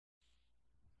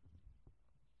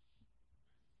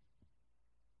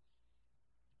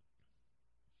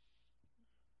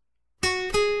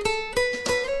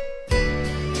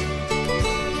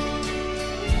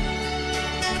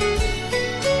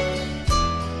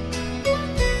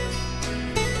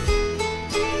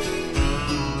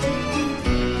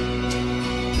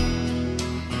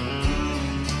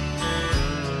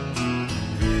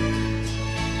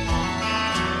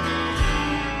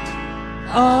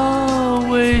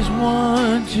Always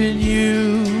wanting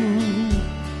you,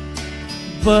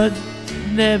 but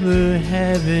never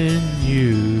having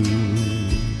you.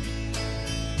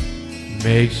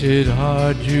 Makes it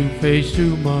hard to face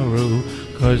tomorrow,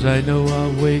 'cause I know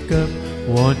I'll wake up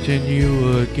wanting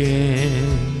you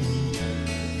again.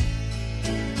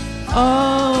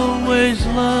 Always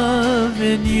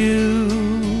loving you,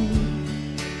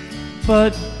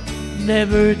 but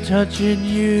never touching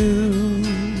you.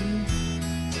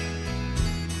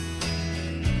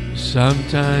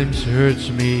 Sometimes hurts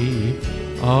me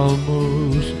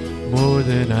almost more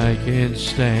than I can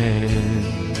stand.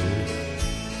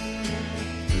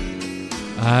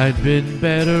 I'd been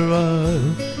better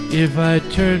off if I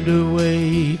turned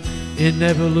away and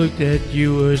never looked at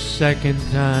you a second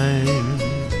time.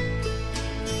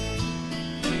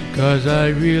 'Cause I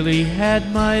really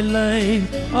had my life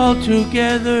all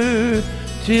together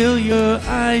till your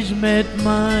eyes met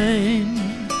mine.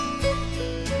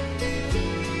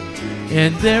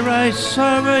 And there I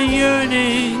saw a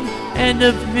yearning and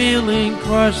a feeling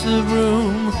cross the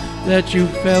room that you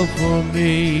felt for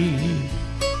me.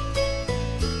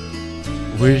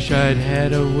 Wish I'd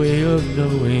had a way of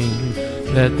knowing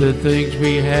that the things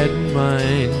we had in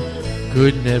mind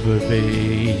could never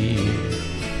be.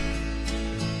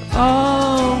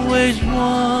 Always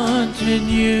wanting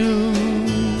you,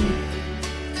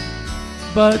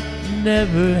 but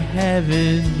never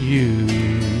having you.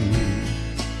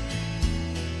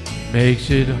 Makes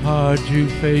it hard to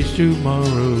face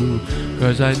tomorrow,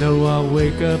 'cause I know I'll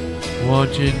wake up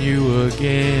wanting you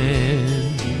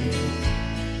again.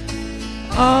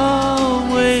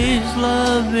 Always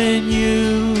loving you,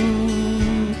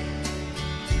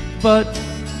 but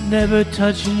never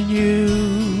touching you.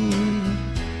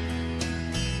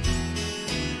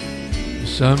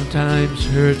 Sometimes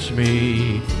hurts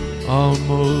me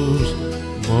almost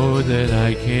more than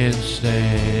I can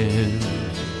stand.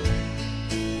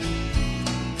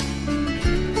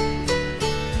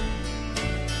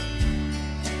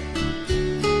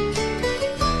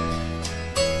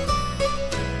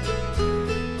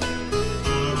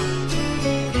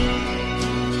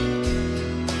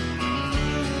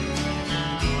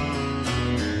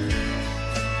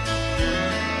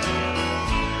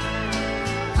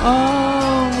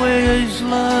 Always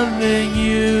loving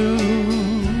you,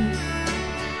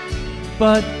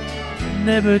 but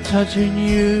never touching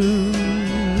you.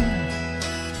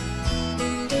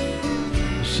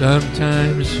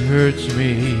 Sometimes hurts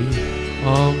me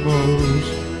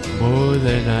almost more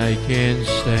than I can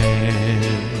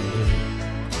stand.